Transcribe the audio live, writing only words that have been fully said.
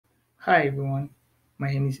Hi everyone, my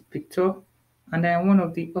name is Victor and I am one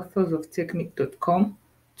of the authors of Technique.com.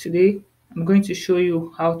 Today I'm going to show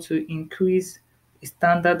you how to increase a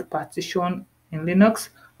standard partition in Linux.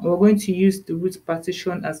 And we're going to use the root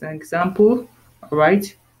partition as an example.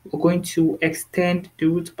 Alright, we're going to extend the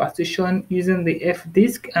root partition using the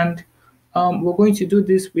fdisk and we're going to do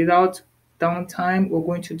this without downtime. We're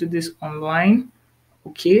going to do this online.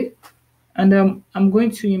 Okay, and I'm going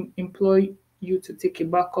to employ you to take a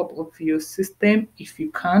backup of your system if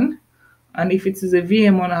you can. And if it is a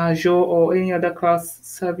VM on Azure or any other cloud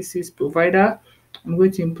services provider, I'm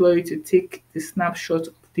going to employ you to take the snapshot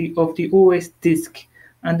of the OS disk.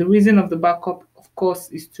 And the reason of the backup, of course,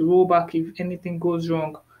 is to roll back if anything goes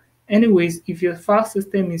wrong. Anyways, if your file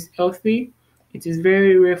system is healthy, it is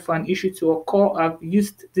very rare for an issue to occur. I've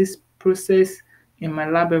used this process in my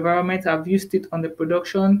lab environment. I've used it on the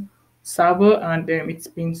production server and it's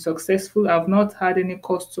been successful. I've not had any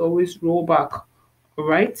cause to always roll back. All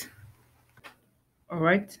right. All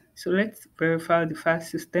right. So let's verify the file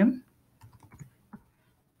system.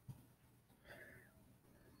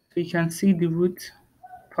 So you can see the root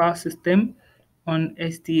file system on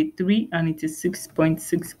SDA3 and it is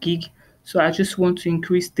 6.6 gig. So I just want to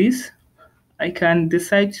increase this. I can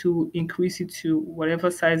decide to increase it to whatever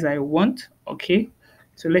size I want. Okay.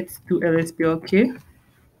 So let's do LSBLK.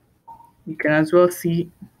 You can as well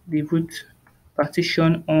see the root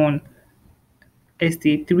partition on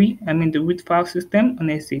SDA3, the root file system on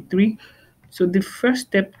SDA3. So the first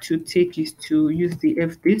step to take is to use the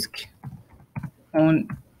fdisk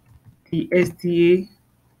on the SDA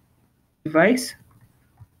device.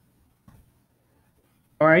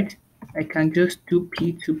 All right, I can just do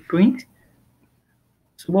P to print.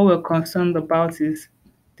 So what we're concerned about is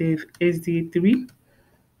the SDA3.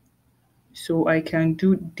 So I can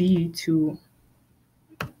do D to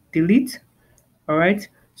delete. All right,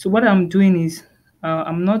 so what I'm doing is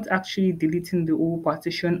I'm not actually deleting the whole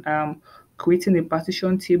partition. I'm creating a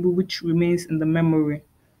partition table which remains in the memory.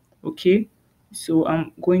 Okay, so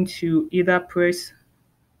I'm going to either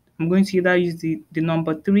use the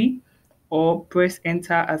number 3 or press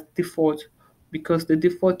enter as default because the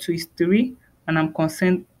default to is 3 and I'm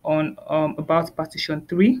concerned on about partition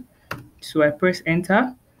 3. So I press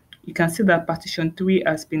enter. You can see that partition 3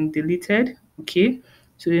 has been deleted. Okay,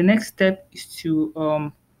 so the next step is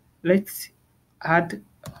to let's add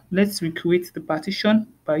let's recreate the partition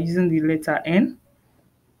by using the letter N.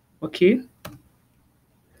 Okay,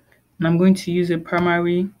 and I'm going to use a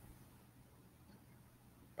primary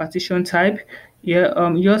partition type.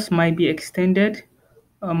 Yeah, yours might be extended.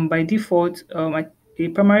 By default, a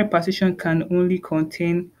primary partition can only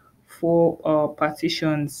contain 4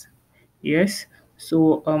 partitions. Yes,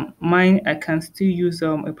 so mine I can still use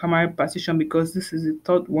a primary partition because this is the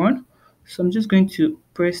third one. So I'm just going to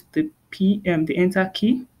press the enter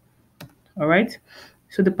key. All right.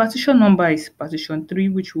 So the partition number is partition 3,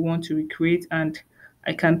 which we want to recreate, and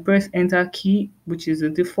I can press enter key, which is the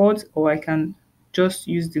default, or I can just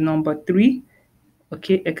use the number 3.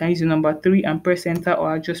 Okay, I can use the number 3 and press enter,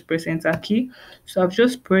 or I just press enter key. So I've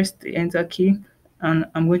just pressed the enter key, and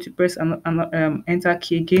I'm going to press an enter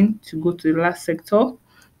key again to go to the last sector.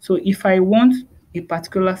 So if I want a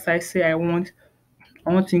particular size, say I want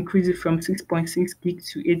to increase it from 6.6 gig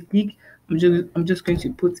to 8 gig. I'm just going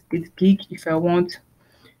to put 8 gig. If I want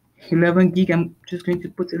 11 gig, I'm just going to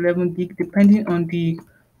put 11 gig depending on the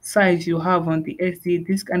size you have on the SD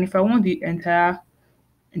disk. And if I want the entire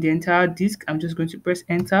disk, I'm just going to press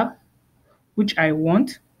enter, which I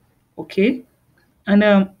want. Okay, and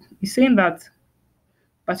it's saying that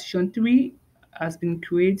partition 3 has been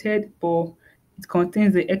created, but it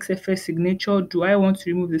contains the XFS signature. Do I want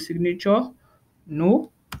to remove the signature?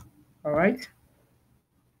 No. All right,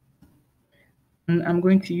 and I'm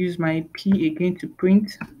going to use my P again to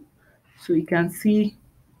print. So you can see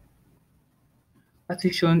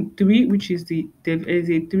partition 3, which is the dev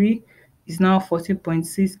SA3, is now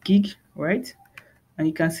 14.6 gig, right? And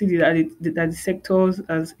you can see that the sectors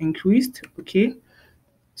has increased. Okay,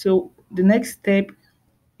 so the next step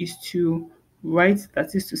is to write,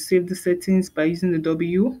 that is to save the settings by using the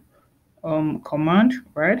W command,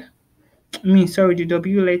 right? The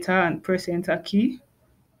W letter and press enter key.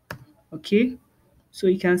 Okay, so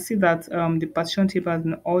you can see that the partition table has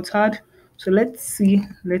been altered. So let's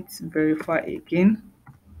verify again.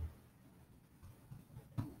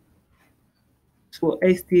 So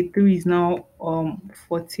SD3 is now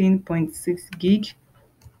 14.6 gig.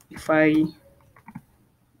 If I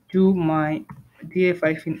do my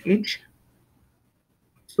df-h,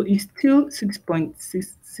 so it's still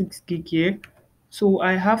 6.66 gig here. So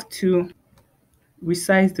I have to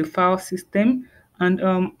resize the file system, And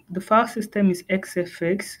the file system is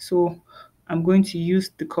xfx, so I'm going to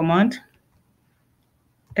use the command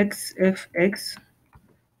xfx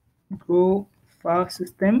grow file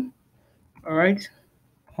system, all right,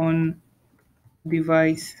 on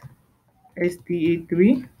device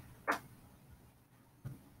SDA3.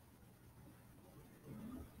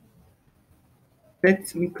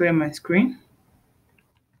 Let me clear my screen.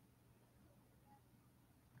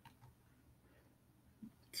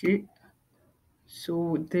 Okay,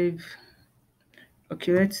 so they've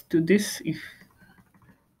okay, let's do this if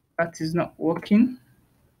that is not working.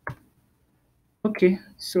 Okay,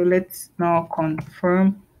 so let's now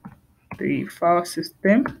confirm the file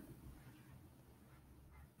system.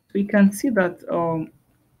 So you can see that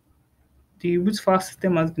the root file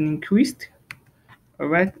system has been increased. All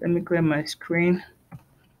right, let me clear my screen.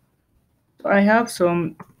 So I have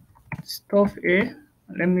some stuff here.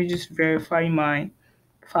 Let me just verify my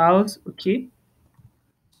files. Okay,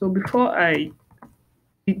 so before I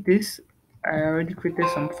did this, I already created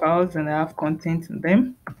some files and I have content in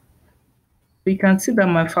them. So you can see that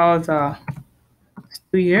my files are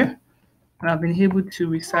still here, and I've been able to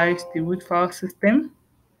resize the root file system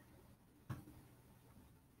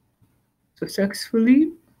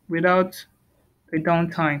successfully without a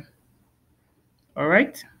downtime. All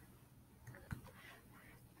right,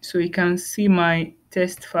 so you can see my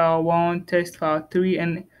test file 1, test file 3,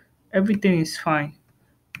 and everything is fine.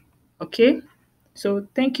 Okay, so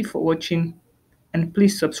thank you for watching, and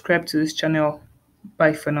please subscribe to this channel.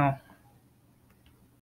 Bye for now.